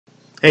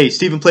Hey,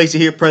 Stephen Placey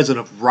here,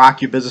 president of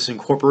Rock Your Business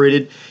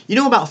Incorporated. You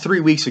know, about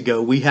 3 weeks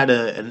ago, we had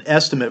an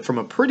estimate from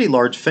a pretty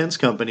large fence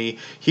company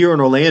here in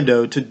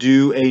Orlando to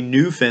do a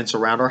new fence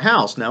around our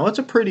house. Now, it's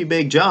a pretty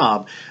big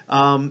job.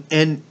 I'm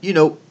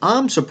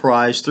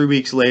surprised 3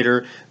 weeks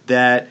later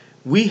that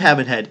we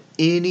haven't had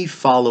any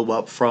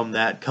follow-up from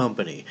that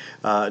company.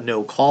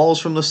 No calls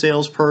from the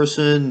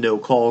salesperson, no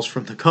calls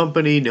from the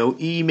company, no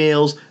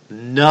emails,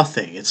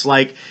 nothing. It's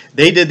like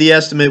they did the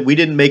estimate, we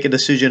didn't make a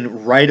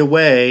decision right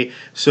away,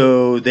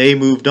 so they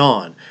moved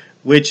on,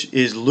 which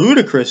is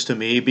ludicrous to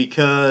me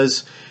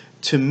because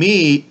to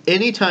me,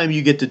 anytime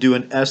you get to do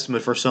an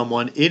estimate for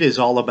someone, it is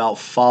all about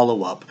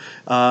follow-up.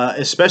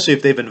 Especially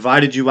if they've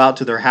invited you out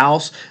to their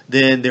house,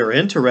 then they're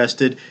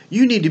interested.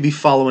 You need to be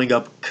following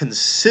up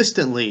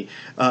consistently.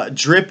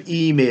 Drip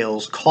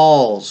emails,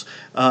 calls,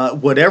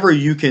 whatever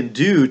you can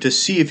do to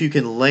see if you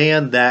can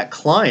land that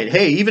client.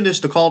 Hey, even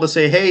just a call to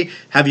say, hey,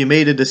 have you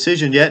made a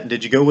decision yet? And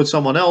did you go with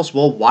someone else?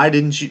 Well, why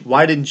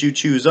didn't you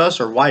choose us,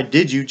 or why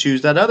did you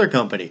choose that other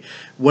company?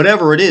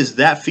 Whatever it is,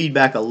 that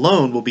feedback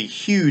alone will be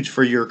huge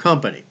for your company.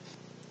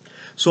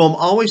 So I'm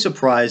always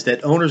surprised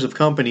that owners of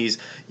companies,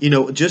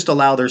 just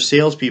allow their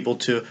salespeople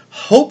to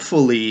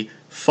hopefully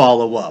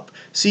follow up.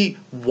 See,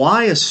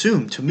 why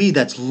assume? To me,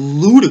 that's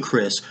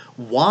ludicrous.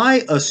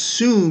 Why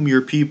assume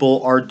your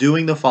people are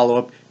doing the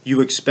follow-up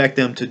you expect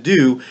them to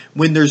do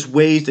when there's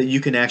ways that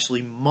you can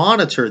actually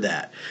monitor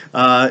that?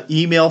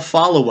 Email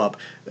follow-up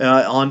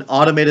on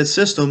automated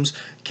systems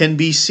can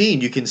be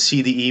seen. You can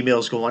see the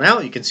emails going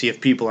out. You can see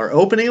if people are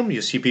opening them.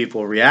 You see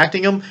people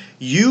reacting them.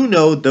 You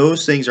know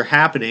those things are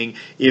happening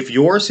if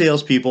your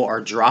salespeople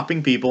are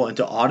dropping people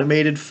into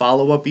automated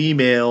follow-up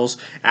emails.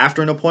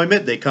 After an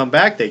appointment, they come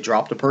back, they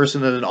drop the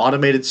person in an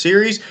automated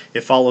series.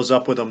 It follows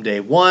up with them day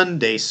 1,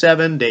 day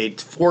 7, day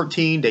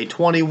 14, day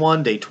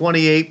 21, day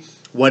 28.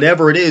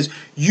 Whatever it is,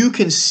 you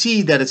can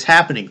see that it's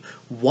happening.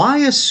 Why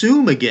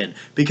assume again?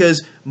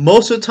 Because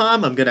most of the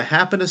time, I'm going to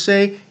happen to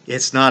say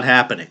it's not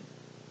happening.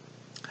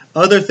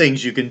 Other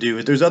things you can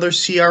do, there's other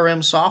CRM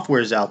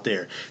softwares out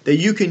there that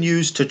you can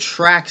use to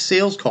track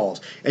sales calls,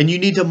 and you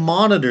need to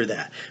monitor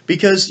that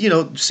because,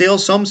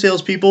 some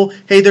salespeople,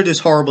 hey, they're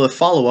just horrible at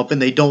follow-up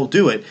and they don't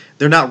do it.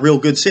 They're not real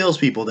good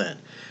salespeople then.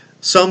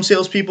 Some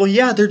salespeople,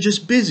 yeah, they're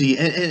just busy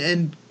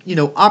and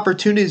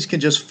opportunities can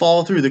just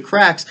fall through the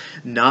cracks,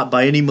 not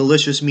by any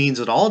malicious means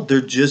at all.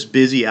 They're just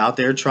busy out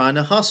there trying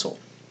to hustle.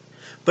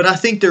 But I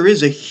think there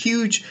is a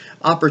huge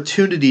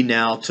opportunity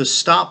now to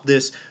stop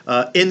this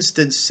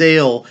instant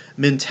sale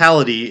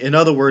mentality. In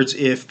other words,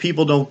 if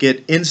people don't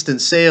get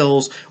instant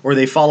sales or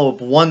they follow up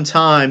one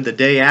time the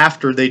day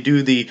after they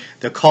do the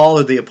call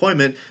or the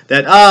appointment,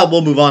 that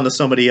we'll move on to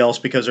somebody else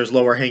because there's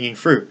lower hanging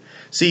fruit.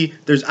 See,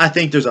 I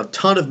think there's a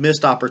ton of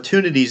missed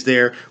opportunities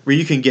there where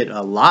you can get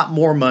a lot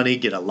more money,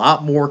 get a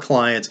lot more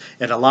clients,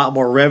 and a lot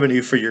more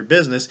revenue for your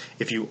business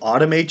if you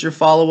automate your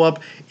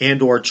follow-up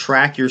and or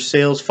track your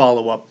sales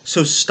follow-up.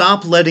 So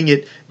stop letting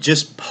it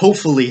just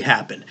hopefully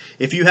happen.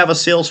 If you have a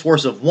sales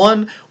force of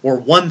 1 or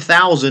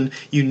 1,000,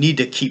 you need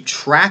to keep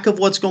track of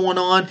what's going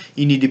on.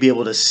 You need to be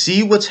able to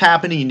see what's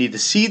happening. You need to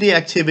see the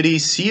activity,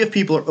 see if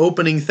people are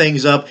opening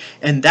things up,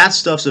 and that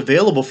stuff's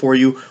available for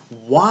you.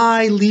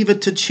 Why leave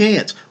it to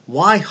chance?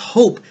 Why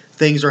hope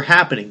things are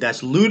happening?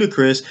 That's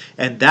ludicrous,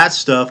 and that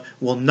stuff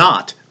will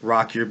not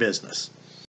rock your business.